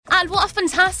And what a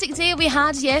fantastic day we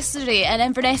had yesterday in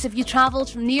Inverness. If you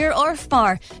travelled from near or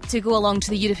far to go along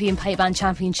to the European Pipeband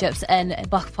Championships in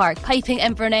Buck Park, Piping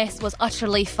Inverness was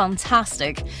utterly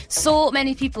fantastic. So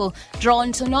many people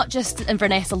drawn to not just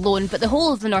Inverness alone, but the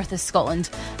whole of the north of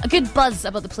Scotland. A good buzz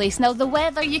about the place. Now, the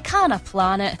weather, you cannot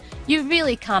plan it. You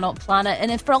really cannot plan it.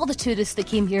 And for all the tourists that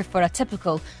came here for a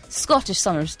typical Scottish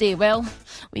summer's day, well,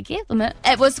 we gave them it.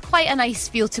 It was quite a nice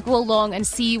feel to go along and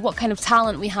see what kind of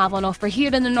talent we have on offer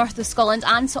here in the north of Scotland,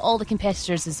 and to all the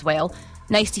competitors as well.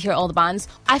 Nice to hear all the bands.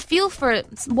 I feel for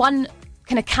one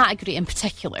kind of category in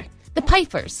particular. The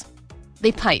pipers.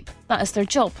 They pipe. That is their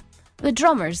job. The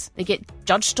drummers. They get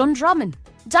judged on drumming.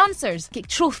 Dancers get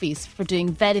trophies for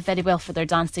doing very, very well for their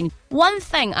dancing. One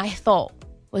thing I thought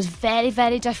was very,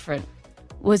 very different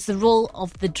was the role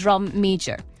of the drum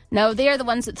major. Now, they are the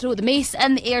ones that throw the mace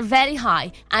in the air very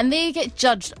high, and they get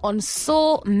judged on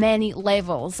so many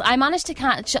levels. I managed to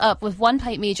catch up with one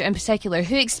pipe major in particular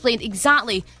who explained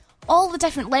exactly all the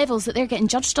different levels that they're getting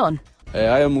judged on.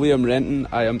 I am Liam Renton,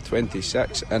 I am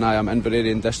 26 and I am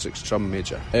Inverary and District's drum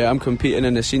major. I'm competing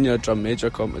in the senior drum major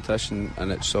competition,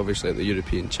 and it's obviously at the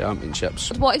European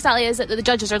Championships. What exactly is it that the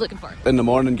judges are looking for? In the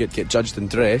morning get judged in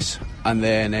dress, and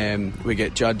then we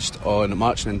get judged on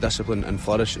marching and discipline and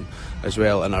flourishing as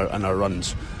well in our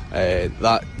runs.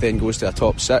 That then goes to a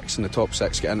top six, and the top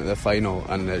six get into the final,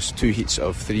 and there's 2 heats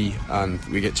of 3, and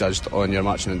we get judged on your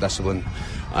marching and discipline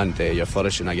and your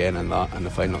flourishing again in that, and the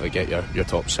final to get your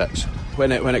top 6.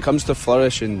 When it comes to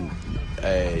flourishing,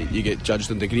 you get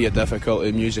judged on degree of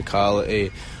difficulty,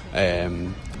 musicality,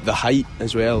 the height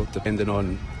as well, depending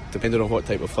on what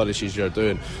type of flourishes you're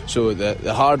doing. So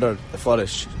the harder the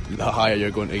flourish, the higher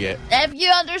you're going to get. If you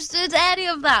understood any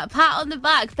of that, pat on the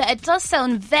back. But it does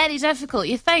sound very difficult.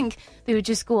 You think they would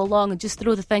just go along and just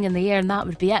throw the thing in the air and that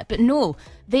would be it. But no,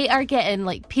 they are getting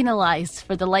penalised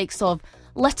for the likes of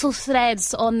little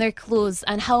threads on their clothes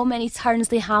and how many turns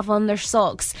they have on their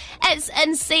socks. It's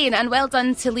insane, and well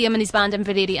done to Liam and his band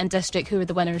Inverary and District, who were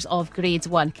the winners of Grade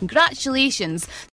 1. Congratulations.